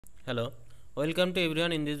Hello, welcome to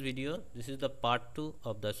everyone in this video. This is the part 2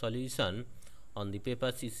 of the solution on the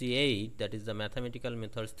paper CC8, that is the Mathematical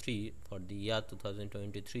Methods 3 for the year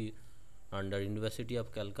 2023 under University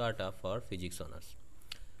of Calcutta for Physics Honours.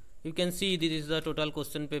 You can see this is the total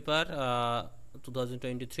question paper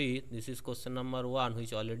 2023. This is question number 1,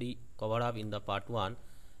 which already covered up in the part 1,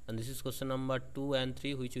 and this is question number 2 and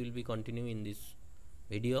 3, which will be continuing in this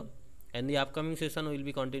video. And the upcoming session will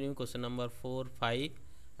be continuing question number 4, 5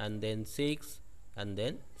 and then 6 and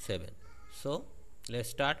then 7. So let's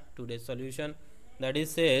start today's solution. That is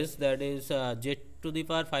says that is z to the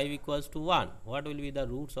power 5 equals to 1. What will be the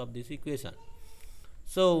roots of this equation?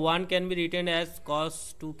 So 1 can be written as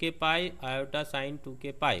cos 2k pi iota sin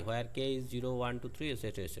 2k pi, where k is 0, 1, 2, 3,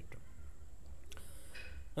 etc., etc.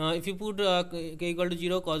 If you put k equal to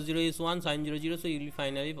 0, cos 0 is 1, sin 0, 0, so you will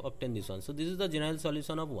finally obtain this one. So this is the general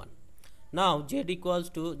solution of 1. Now z equals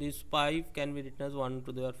to this 5 can be written as 1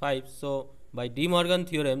 to the power 5. So by De Morgan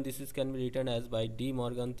theorem, this is can be written as by De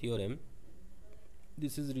Morgan theorem.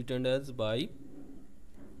 This is written as by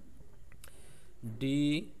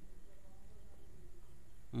De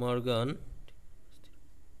Morgan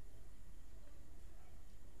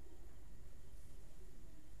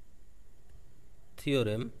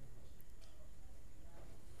theorem,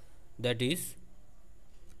 that is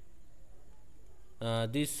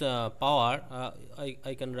this power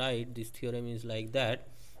I can write this theorem is like that,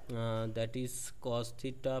 that is cos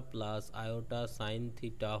theta plus iota sin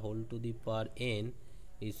theta whole to the power n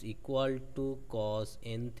is equal to cos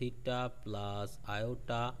n theta plus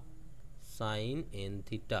iota sin n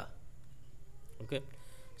theta. Okay,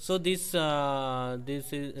 so this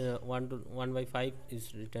this is 1 by 5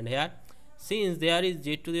 is written here. Since there is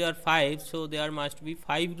z to the power 5, so there must be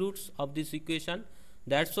 5 roots of this equation.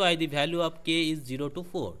 That's why the value of k is 0 to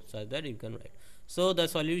 4, so that you can write. So the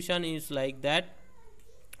solution is like that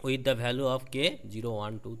with the value of k 0,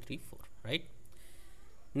 1, 2, 3, 4, right?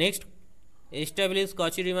 Next, establish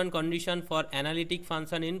Cauchy-Riemann condition for analytic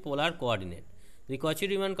function in polar coordinate. The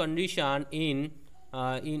Cauchy-Riemann condition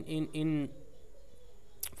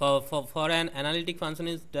for an analytic function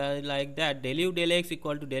is like that: del u del x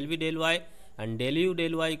equal to del v del y, and del u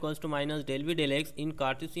del y equals to minus del v del x in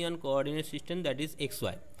Cartesian coordinate system, that is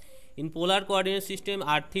xy. In polar coordinate system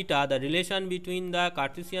r theta, the relation between the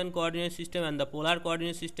Cartesian coordinate system and the polar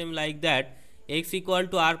coordinate system like that: x equal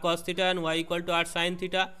to r cos theta and y equal to r sin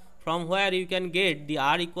theta, from where you can get the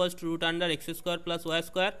r equals to root under x square plus y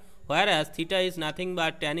square, whereas theta is nothing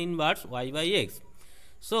but tan inverse y by x.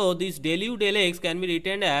 So this del u del x can be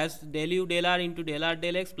written as del u del r into del r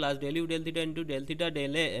del x plus del u del theta into del theta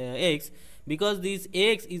del x, because this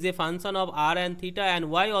x is a function of r and theta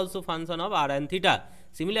and y also function of r and theta.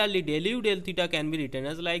 Similarly, del u del theta can be written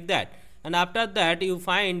as like that. And after that you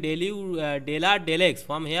find del u del r del x.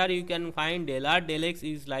 From here you can find del r del x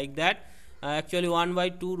is like that. Actually 1 by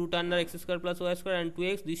 2 root under x square plus y square and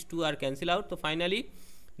 2x, these two are cancelled out. So finally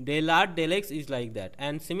del r del x is like that.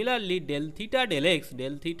 And similarly del theta del x,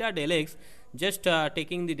 just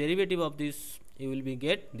taking the derivative of this, you will be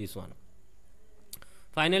get this one.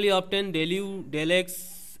 Finally obtain del u del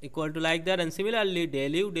x equal to like that, and similarly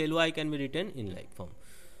del u del y can be written in like form.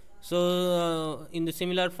 So in the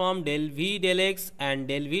similar form, del v del x and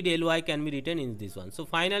del v del y can be written in this one. So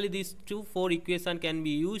finally these 4 equation can be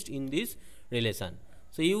used in this relation.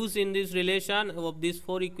 So use in this relation of these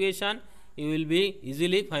 4 equation, you will be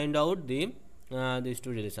easily find out the these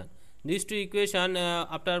two relation. These two equation,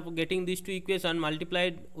 after getting these two equation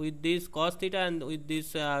multiplied with this cos theta and with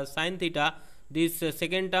this sin theta, this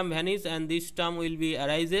second term vanish and this term will be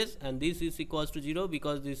arises, and this is equals to 0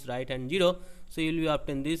 because this right hand 0. So you will be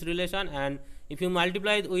obtain this relation. And if you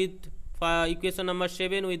multiply it with equation number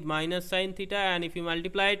 7 with minus sin theta, and if you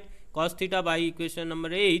multiply cos theta by equation number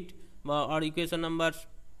 8 or equation number,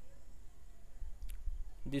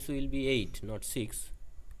 this will be 8, not 6,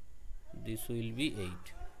 this will be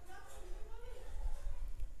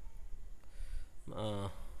 8,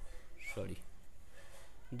 sorry,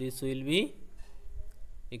 this will be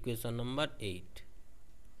equation number 8,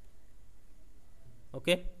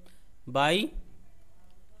 okay, by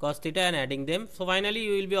cos theta and adding them. So finally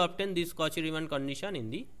you will be obtain this Cauchy-Riemann condition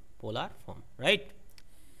in the polar form, right?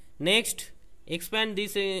 Next, expand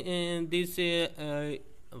this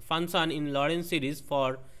function in Lorentz series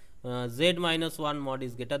for z minus 1 mod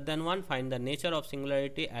is greater than 1. Find the nature of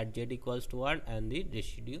singularity at z equals to 1 and the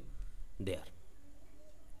residue there.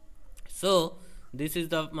 So this is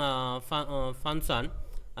the function,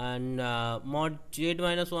 and mod z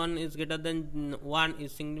minus 1 is greater than 1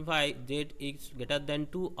 is signify z is greater than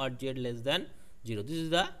 2 or z less than 0. This is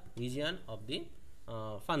the region of the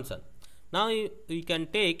function. Now we can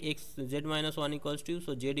take x z minus 1 equals to u,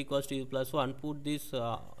 so z equals to u plus 1, put this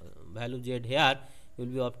value z here, you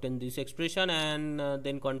will be obtain this expression, and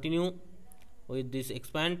then continue with this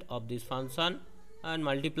expand of this function and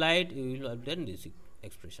multiply it, you will obtain this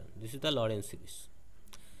expression. This is the Lorentz series.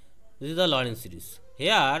 This is the Lorentz series.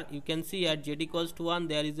 Here you can see at z equals to 1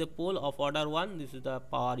 there is a pole of order 1, this is the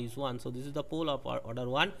power is 1, so this is the pole of order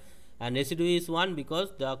 1, and residue is 1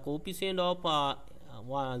 because the coefficient of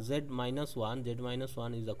z minus 1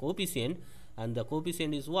 is the coefficient, and the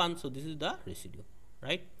coefficient is 1, so this is the residue,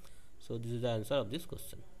 right? So this is the answer of this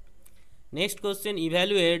question. Next question,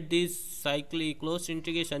 evaluate this cyclic closed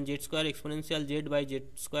integration z square exponential z by z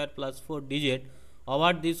square plus 4 dz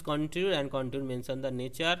over this contour, and contour mention the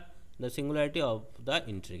nature, the singularity of the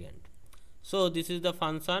integrand. So this is the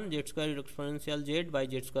function z square exponential z by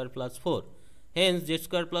z square plus 4. Hence z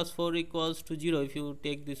square plus 4 equals to 0. If you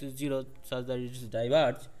take this is 0 such that it is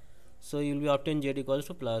diverge, so you will be obtain z equals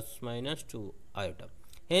to plus minus 2 iota.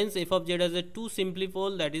 Hence f of z has a 2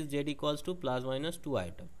 simplifol, that is z equals to plus minus 2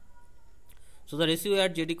 iota. So the ratio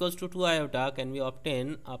at z equals to 2 iota can be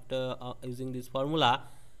obtained after using this formula.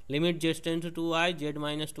 Limit z tends to 2i, z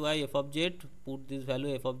minus 2i f of z, put this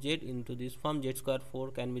value f of z into this form, z square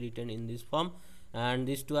 4 can be written in this form, and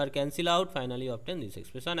these two are cancel out, finally obtain this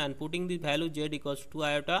expression, and putting the value z equals to 2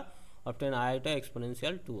 iota, obtain iota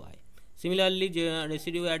exponential 2i. Similarly,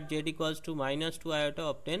 residue at z equals to minus 2 iota,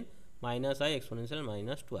 obtain minus I exponential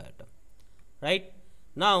minus 2 iota, right?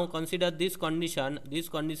 Now consider this condition. This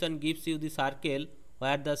condition gives you the circle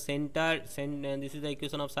where the center, this is the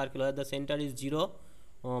equation of circle where the center is 0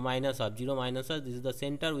 minus half, 0 minus half, this is the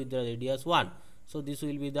center with the radius 1. So this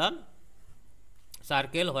will be the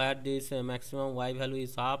circle where this maximum y value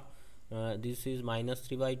is half, this is minus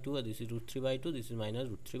 3 by 2, this is root 3 by 2, this is minus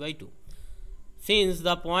root 3 by 2. Since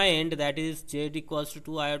the point that is z equals to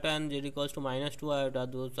 2 iota and z equals to minus 2 iota,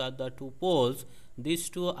 those are the two poles, these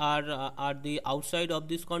two are the outside of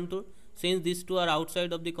this contour. Since these two are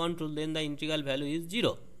outside of the contour, then the integral value is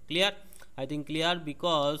 0. Clear? I think clear,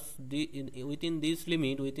 because within this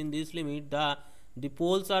limit the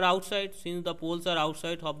poles are outside. Since the poles are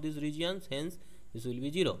outside of these regions, hence this will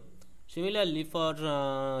be 0. Similarly, for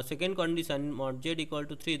second condition, mod z equal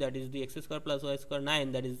to 3, that is the x square plus y square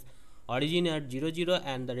 9, that is origin at 0 0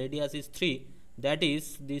 and the radius is 3, that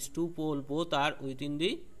is these two poles both are within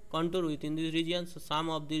the contour within this region. So sum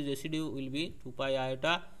of this residue will be 2 pi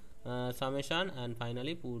iota summation, and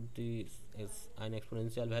finally put the an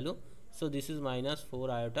exponential value. So this is minus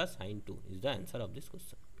 4 iota sine 2 is the answer of this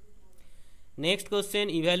question. Next question,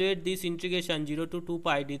 evaluate this integration 0 to 2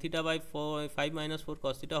 pi d theta by 5 minus 4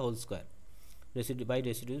 cos theta whole square by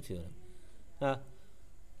residue theorem.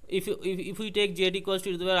 If we take z equals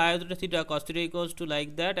to the iota theta, cos theta equals to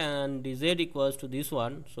like that, and dz equals to this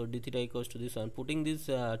one, so d theta equals to this one. Putting this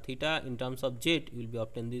theta in terms of z, you will be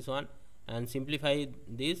obtain this one, and simplify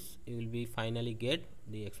this, you will be finally get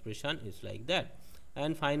the expression is like that,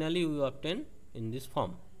 and finally we obtain in this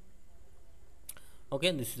form.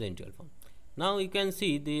 Okay, this is the integral form. Now you can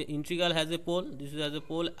see the integral has a pole. This has a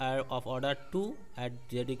pole of order 2 at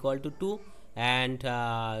z equal to 2, and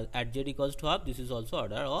at z equals to half, this is also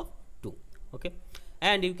order of 2. Okay,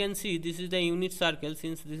 and you can see this is the unit circle.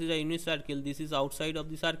 Since this is a unit circle, this is outside of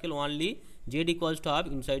the circle, only z equals to half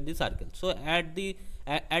inside the circle. So at z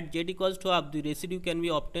equals to half, the residue can be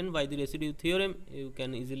obtained by the residue theorem. You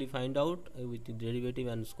can easily find out with the derivative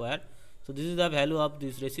and square. So this is the value of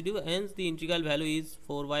this residue, hence the integral value is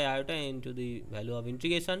 4 by iota into the value of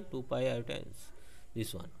integration 2 pi iota is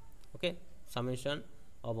this one. Okay, summation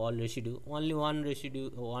of all residue, only one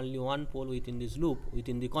residue, only one pole within this loop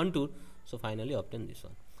within the contour. So finally obtain this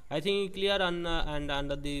one. I think clear, and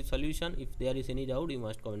under the solution, if there is any doubt, you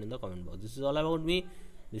must comment in the comment box. This is all about me.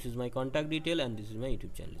 This is my contact detail, and this is my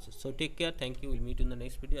YouTube channel. So take care. Thank you. We'll meet in the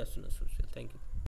next video as soon as possible. Thank you.